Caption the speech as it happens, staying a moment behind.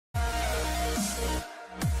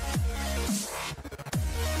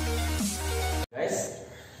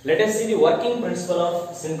Let us see the working principle of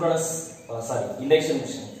induction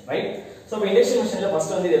machine, right? So induction machine la first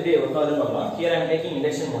வந்து எப்படி work ஆகுதுன்னு பார்க்கலாம். Here I am taking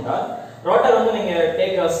induction motor. Rotor வந்து நீங்க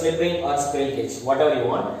take a slip ring or squirrel cage, whatever you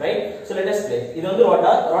want, right? So let us play. இது வந்து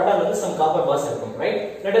rotor வந்து some copper bars இருக்கும், right?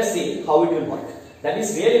 Let us see how it will work. That is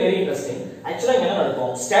really very interesting. Actually என்ன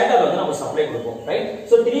நடக்கும், starter வந்து நம்ம supply கொடுப்போம், right?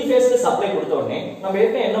 So 3 phase supply கொடுத்த உடனே நம்ம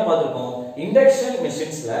ஏற்கனவே என்ன பார்த்திருக்கோம், induction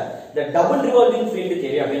machines-ல the double revolving field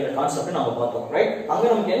theory அப்படிங்கற கான்செப்ட் நாம பார்த்தோம், right? அங்க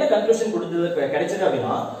நமக்கு என்ன கன்க்ளூஷன் கிடைச்சது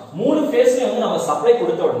அப்படினா, மூணு ஃபேஸ்லயும் வந்து நம்ம சப்ளை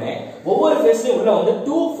கொடுத்த உடனே ஒவ்வொரு ஃபேஸ்லயும் உள்ள வந்து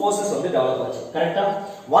 2 forces வந்து டெவலப் ஆச்சு, கரெக்ட்டா?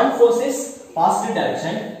 one force is positive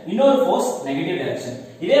direction, இன்னொரு force negative direction.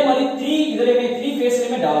 இதே மாதிரி 3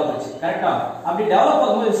 ஃபேஸ்லயுமே டெவலப் ஆச்சு, கரெக்ட்டா? அப்படி டெவலப்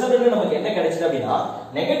ஆகும்போது ரிசல்ட்ல நமக்கு என்ன கிடைச்சது அப்படினா,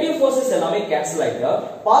 நெகட்டிவ் ஃபோர்சஸ் எல்லாமே கேன்சல் ஆயிட்டு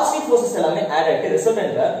பாசிட்டிவ் ஃபோர்சஸ் எல்லாமே ஆட் ஆயிட்டு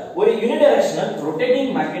ரிசல்ட்டன்ட்ல ஒரு யூனிடைரக்ஷனல்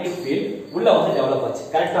ரொட்டேட்டிங் மேக்னெட்டிக் ஃபீல்ட் உள்ள வந்து டெவலப் ஆச்சு,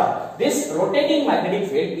 கரெக்ட்டா? This rotating magnetic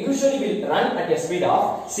field usually will run at a speed of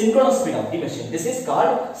synchronous speed of the machine. This is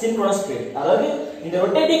called synchronous speed. அதாவது இந்த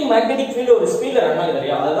rotating magnetic field ஒரு ஸ்பீட்ல ரன் ஆகுது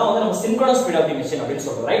இல்லையா, அதுதான் வந்து நம்ம synchronous speed of the machine அப்படினு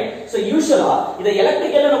சொல்றோம், right? So usually இத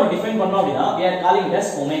எலக்ட்ரிக்கல்ல நம்ம டிஃபைன் பண்ணோம் அப்படினா we are calling it as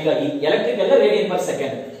omega e. எலக்ட்ரிக்கல்ல radian per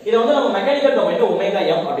second. இத வந்து நம்ம மெக்கானிக்கல் டொமைன்ல ஒமேகா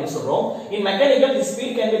m அப்படினு சொல்றோம். In mechanical the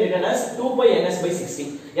speed can be written as 2 pi ns by 60.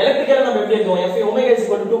 எலக்ட்ரிக்கல்ல நம்ம எப்படி எழுதுவோம், f omega is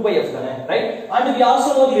equal to 2 pi f தானே, right? And we also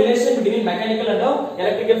know the relation between mechanical and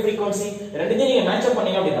electrical frequency. ரெண்டுத்தையும் நீங்க match அப்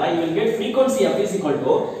பண்ணீங்க அப்படினா you will get frequency f is equal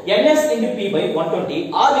to ns into p by 120,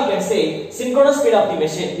 or we can say synchronous speed of the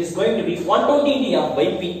machine is going to be 120 into f by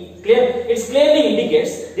p. Clear? It clearly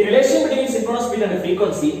indicates the relation between synchronous speed and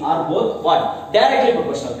frequency are both what? Directly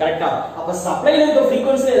proportional, correct? அப்ப சப்ளைல இருக்க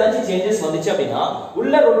frequency ஏதாச்சும் changes வந்துச்சு அப்படினா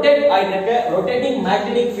உள்ள rotate ஆயிட்டு rotating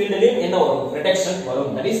magnetic fieldலயும் என்ன வரும், reduction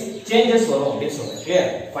வரும், that is changes வரும் அப்படி சொல்றேன். Clear?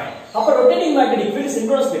 Fine. அப்ப rotating magnetic field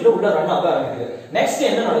synchronous speedல உள்ள ரன் ஆக ஆரம்பிக்குது. நெக்ஸ்ட்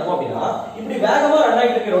என்ன நடக்கும் அப்படினா, இப்படி வேகமா ரன்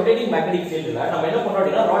ஆயிட்டு இருக்க rotating magnetic fieldல நம்ம என்ன பண்றோம்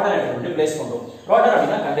அப்படினா ரோட்டார் எலிமெண்ட் ப்ளேஸ் பண்றோம். ரோட்டார்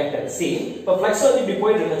அப்படினா கண்டக்டர். See, இப்ப ஃப்ளக்ஸ் வந்து இப்படி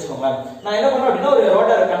போயிட்டு இருக்குன்னு வெச்சுக்கோங்க. நான் என்ன பண்றேன் அப்படினா ஒரு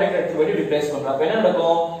ரோட்டார் கண்டக்டர் எடுத்து போய் இப்படி ப்ளேஸ் பண்றேன். அப்ப என்ன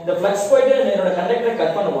நடக்கும், இந்த ஃப்ளக்ஸ் போயிட்டு என்னோட கண்டக்டரை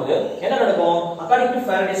கட் பண்ணும்போது என்ன நடக்கும், according to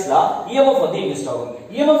Faraday's law EMF வந்து இன்டியூஸ் ஆகும்.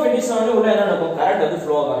 EMF இன்டியூஸ் ஆனது உள்ள என்ன நடக்கும், கரண்ட் வந்து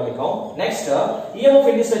ஃப்ளோ ஆக ஆரம்பிக்கும். நெக்ஸ்ட் EMF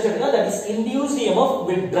இன்டியூஸ் ஆச்சுனா that is induced EMF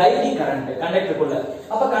will drive the current கண்டக்டருக்குள்ள.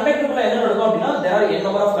 அப்ப கண்டக்டருக்குள்ள என்ன நடக்கும் அப்படினா there are n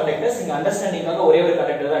number of conductors. இங்க அண்டர்ஸ்டாண்டிங்காக ஒரே ஒரு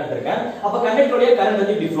கண்டக்டர் தான் எடுத்துர்க்கேன். அப்ப கண்டக்டரோட கரண்ட்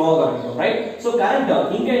வந்து இப்படி ஃப்ளோ ஆக ஆரம்பிக்கும், ரைட்? சோ கரண்ட்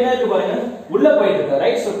இங்க என்ன இருக்கு பாருங்க, உள்ள போயிட்டு இருக்கு,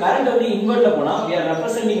 ரைட்? சோ கரண்ட் வந்து இன்வெர்ட்ல போனா we are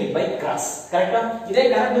representing it by cross, கரெக்ட்டா? இதே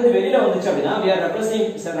கரண்ட் வந்து வெளியில வந்துச்சு அப்படினா we are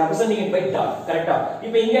representing it by dot, கரெக்ட்டா?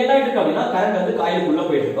 இப்போ இங்க என்ன இருக்கு அப்படினா கரண்ட் வந்து காயிலுக்குள்ள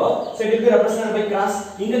போயிட்டு இருக்கு, so it will be represented by cross.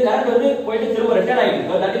 இங்க கரண்ட் வந்து போயிட்டு திரும்ப ரிட்டர்ன் ஆயிட்டு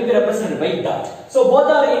இருக்கு, that will be represented by dot. So both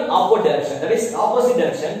are in opposite direction, that is opposite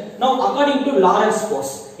direction. Now according to Lorentz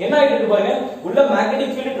force என்ன ஆயிட்டு இருக்கு பாருங்க, உள்ள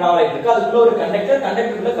மேக்னெட்டிக் ஃபீல்ட் டிராவல் ஆயிட்டு இருக்கு, அதுக்குள்ள ஒரு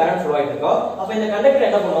கண்டக்டருக்குள்ள கரண்ட் ஃப்ளோ ஆயிட்டு இருக்கு. அப்ப இந்த கண்டக்டர்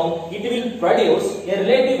என்ன பண்ணும், it will produce a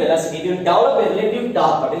relative velocity, it will develop a relative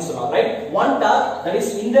torque அப்படினு சொல்றாங்க, right? one torque, that is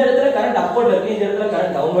இந்த இடத்துல கரண்ட் அப்வர்ட்ல இருக்கு, இந்த இடத்துல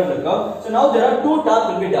கரண்ட் டவுன்வர்ட்ல இருக்கு. So now there are two torque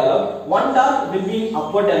will be developed. One torque will be in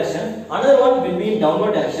upward direction, another one will be in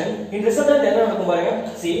downward direction. In resultant என்ன நடக்கும் பாருங்க,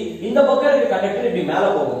 see இந்த பக்கம் இருக்க கண்டக்டர் இப்படி மேல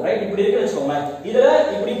போகும், ரைட்? இப்படி இருக்குன்னு வெச்சுக்கோங்க, இதுல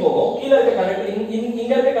இப்படி போகும், கீழ இருக்க கண்டக்டர்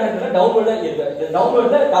இங்க இருக்க கண்டக்டர் டவுன்வர்ட்ல இருக்கு,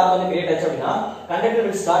 டவுன்வர்ட்ல டார்க் வந்து கிரியேட் ஆச்சு அப்படினா conductor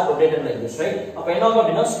will start rotating like this, right? அப்ப என்ன ஆகும்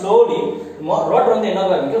அப்படினா slowly ரோட்டர் வந்து என்ன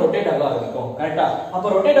ஆகும், ரொட்டேட் ஆக ஆரம்பிக்கும், கரெக்ட்டா? அப்ப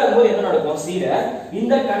ரொட்டேட் ஆகும்போது என்ன நடக்கும், சீர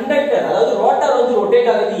இந்த கண்டக்டர் அதாவது ரோட்டர் வந்து ரொட்டேட்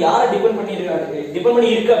ஆகுது யாரை டிபெண்ட் பண்ணி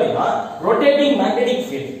இருக்கு அப்படினா ரொட்டேட்டிங் மேக்னெட்டிக்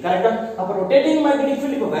ஃபீல்ட், கரெக்ட்டா? அப்ப ரொட்டேட்டிங் மேக்னெட்டிக்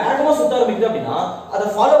ஃபீல்ட் இப்ப வேகமா சுத்த ஆரம்பிக்குது அப்படினா அத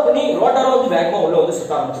ஃபாலோ பண்ணி ரோட்டர் வந்து வேகமா உள்ள வந்து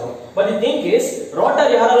சுத்த ஆரம்பிச்சிரும். But the thing is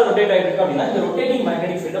rotor யாரால ரொட்டேட் ஆயிட்டு இருக்கு அப்படினா இந்த ரொட்டேட்டிங்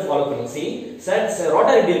மேக்னெட்டிக் ஃபீல்ட ஃபாலோ பண்ணி. See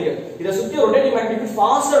ரோட்டர் இப்படி இருக்கு, இத சுத்தி ரொட்டேட்டிங் மேக்னெட்டிக் ஃபீல்ட்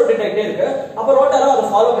ஃபாஸ்டா ரொட்டேட் ஆயிட்டே இருக்கு, அப்ப ரோட்டரும் அத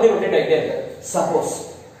ஃபாலோ பண்ணி ரொட்டேட் ஆயிட்டே இருக்கு. சப்போஸ்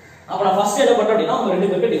அப்ப நான் ஃபர்ஸ்ட் என்ன பண்றேன் அப்படினா அவங்க ரெண்டு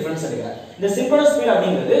பேருக்கு டிஃபரன்ஸ் எடுக்கிறேன். இந்த சின்க்ரோனஸ் ஸ்பீட்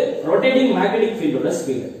அப்படிங்கிறது ரொட்டேட்டிங் மேக்னெட்டிக் ஃபீல்டோட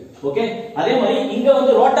ஸ்பீட், ஓகே? அதே மாதிரி இங்க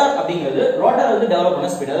வந்து ரோட்டார் அப்படிங்கிறது ரோட்டார் வந்து டெவலப் பண்ண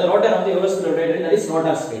ஸ்பீட், அதாவது ரோட்டார் வந்து எவ்வளவு ஸ்பீட் ரொட்டேட் ஆகுது, that is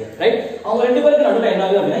rotor speed, right? அவங்க ரெண்டு பேருக்கு நடுவுல என்ன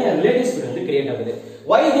ஆகுது அப்படினா ரிலேட்டிவ் ஸ்பீட் வந்து கிரியேட் ஆகுது.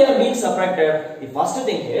 Why they are being subtracted? The first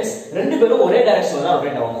thing is ரெண்டு பேரும் ஒரே டைரக்ஷன்ல தான்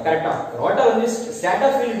ரொட்டேட் ஆவாங்க, கரெக்ட்டா? ரோட்டார் வந்து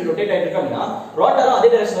ஸ்டாட்டர் ஃபீல்ட் ரொட்டேட் ஆயிட்டு இருக்கு அப்படினா ரோட்டாரும் அதே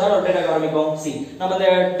டைரக்ஷன்ல தான் ரொட்டேட் ஆக ஆரம்பிக்கும். See நம்ம இந்த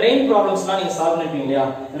ட்ரெயின் ப்ராப்ளம்ஸ்லாம் நீங்க சால்வ் பண்ணிருப்பீங்க இல்லையா,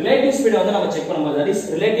 ரிலேட்டிவ் ஸ்பீட் வந்து நம்ம செக் பண்ணும்போது that is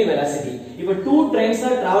relative velocity. If two trains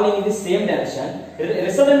are traveling in the same direction,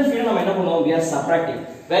 resultant field நம்ம என்ன பண்ணுவோம், we are subtracting.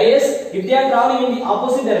 Whereas if they are traveling in the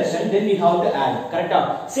opposite direction, then we have to add, correct?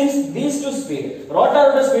 Since these two speed, rotor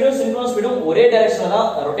speed and synchronous speed ஒரே direction தான்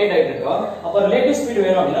rotate ஆயிட்டு இருக்கு, அப்ப relative speed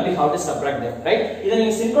வேணும் அப்படினா we have to subtract them, right? இத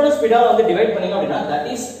நீங்க synchronous speed ஆல வந்து டிவைட் பண்ணீங்க அப்படினா that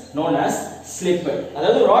is known as slip.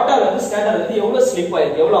 அதாவது ரோட்டார் வந்து ஸ்டேட்டர் வந்து எவ்வளவு ஸ்லிப்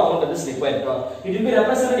ஆயிருக்கு, எவ்வளவு அமௌண்ட் வந்து ஸ்லிப் ஆயிருக்கு. It will be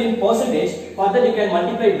represented in percentage. For that you can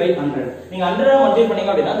multiply it by 100. நீங்க 100 மல்டிப்ளை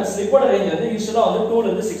பண்ணீங்க அப்படினா அந்த ஸ்லிப்போட ரேஞ்ச் வந்து யூசுவலா வந்து 2 ல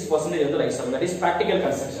இருந்து 6% வந்து ரைஸ் ஆகும். That is practical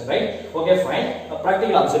construction, right? Okay, fine.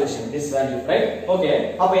 Practical observation this value, right? Okay.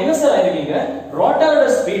 அப்ப என்ன சார் ஆயிருக்கீங்க, ரோட்டாரோட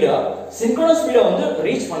ஸ்பீட சின்க்ரோனஸ் ஸ்பீட வந்து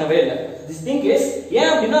ரீச் பண்ணவே இல்ல. This thing is ஏன்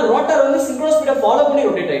அப்படினா ரோட்டார் வந்து சின்க்ரோனஸ் ஸ்பீட ஃபாலோ பண்ணி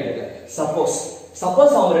ரொட்டேட் ஆயிட்டு இருக்கு.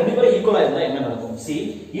 சப்போஸ் அவங்க ரெண்டு பேரும் ஈக்குவலா இருந்தா என்ன நடக்கும்? See,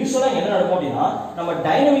 யூசுவலா என்ன நடக்கும் அப்படினா நம்ம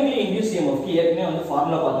டைனமிக்கலி இன்டியூஸ் EMF க்கு ஏற்கனவே வந்து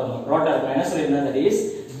ஃபார்முலா பார்த்தோம். ரோட்டாருக்கு என்ன சொல்லிருந்தா, that is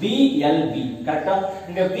VLB. கரெக்ட்டா?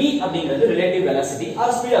 இங்க V அப்படிங்கிறது relative velocity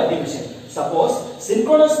or speed of the machine. Suppose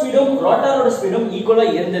synchronous ஸ்பீடும் ரோட்டாரோட ஸ்பீடும் ஈக்குவலா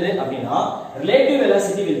இருந்தது அப்படினா relative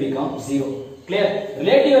velocity will become 0. clear?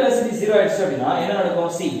 Relative velocity 0 ஆயிடுச்சு அப்படினா என்ன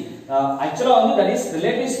நடக்கும்? See, actually வந்து that is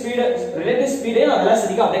relative speed நான்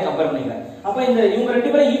வெலாசிட்டிக்கு அப்படியே கம்பேர் பண்ணிக்கிறேன். அப்ப இந்த இவங்க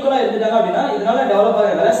ரெண்டு பேரும் ஈக்குவலா இருந்துட்டாங்க அப்படினா இதனால டெவலப்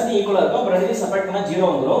ஆகிற வெலாசிட்டி ஈக்குவலா இருக்கும். அப்ப ரெண்டையும் செப்பரேட் பண்ணா 0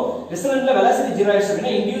 வந்துரும். ரிசல்ட்ல வெலாசிட்டி 0 ஆயிடுச்சு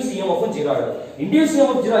அப்படினா இன்டியூஸ் EMF 0 ஆயிடும். இன்டியூஸ்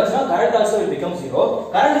EMF 0 ஆச்சுனா current also will become 0.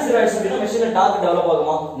 Current 0 ஆயிடுச்சு அப்படினா மெஷின்ல டார்க் டெவலப்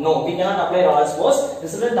ஆகுமா? No, we cannot apply Ra's force.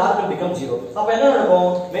 Result dark will become 0. அப்ப என்ன நடக்கும்?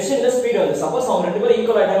 மெஷின்ல ஸ்பீட் வந்து சப்போஸ் அவங்க ரெண்டு பேரும்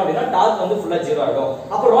ஈக்குவல் ஆயிட்டாங்க அப்படினா டார்க் வந்து ஃபுல்லா 0 ஆயிடும்.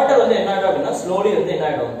 அப்ப ரோட்டார் வந்து என்ன ஆயிடும் அப்படினா ஸ்லோலி வந்து என்ன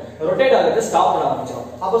ஆயிடும்? ரொட்டேட் ஆகுறது ஸ்டாப் பண்ண ஆரம்பிச்சிடும்.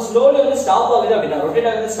 அப்ப ஸ்லோலி வந்து ஸ்டாப் ஆகுது அப்படினா ரொட்டேட்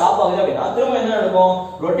ஆகுது ஸ்டாப் ஆகுது அப்படினா திரும்ப என்ன நடக்கும்?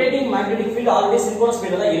 Rotating magnetic field already synchronous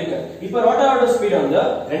ஸ்பீட்ல தான் இருக்கு. இப்போ ரோட்டாரோட ஸ்பீட் வந்து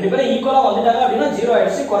ரெண்டு பேரும் ஈக்குவலா வந்துட்டாங்க அப்படினா 0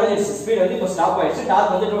 ஆயிடுச்சு, குறைஞ்சிருச்சு. ஸ்பீட் வந்து இப்போ ஸ்டாப் ஆயிடுச்சு,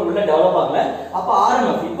 டார்க் வந்து உள்ள டெவலப் ஆகல. அப்ப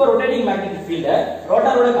RMF இப்போ ரொட்டேட்டிங் மேக்னெட்டிக் ஃபீல்ட்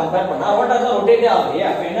ரோட்டாரோட கம்பேர் பண்ணா ரோட்டார் தான் ரொட்டேட்டே ஆகலையே.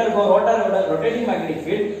 அப்ப என்ன இருக்கும்? ரோட்டாரோட ரொட்டேட்டிங் மேக்னெட்டிக்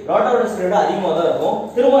ஃபீல்ட் ரோட்டாரோட ஸ்பீடோட அதிகமாக தான் இருக்கும்.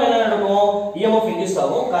 திரும்ப என்ன நடக்கும்? EMF இன்டியூஸ்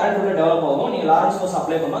ஆகும், கரண்ட் உள்ள டெவலப் ஆகும். நீங்க லாரன்ஸ் ஃபோர்ஸ்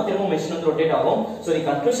அப்ளை பண்ணா திரும்ப மெஷின் வந்து ரொட்டேட் ஆகும். So the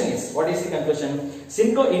conclusion is, what is the conclusion?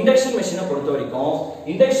 சின்க்ரோ induction மெஷினை பொறுத்த வரைக்கும்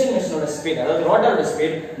இண்டக்ஷன் மெஷினோட ஸ்பீட் அதாவது ரோட்டாரோட speed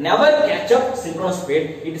never catch up synchronous speed.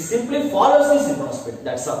 It simply follows the synchronous speed.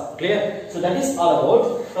 That's all. Clear? So that is all about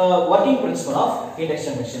working principle of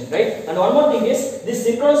induction machine, right? And one more thing is this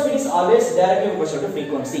synchronous speed is always directly proportional to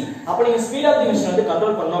frequency. அப்ப நீங்க speed of the machine வந்து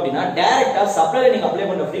control பண்ணனும் அப்படினா டைரக்ட்டா சப்ளைல நீங்க apply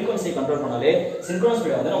பண்ற frequency control பண்ணாலே synchronous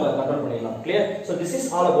speed வந்து நம்ம கண்ட்ரோல் பண்ணிடலாம். Clear? So this is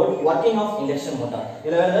all about working of induction motor.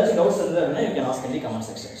 இதுல வேற ஏதாச்சும் டவுட்ஸ் இருந்தா you can ask in the comment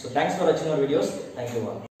section. So thanks for watching our videos. Thank you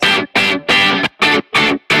all.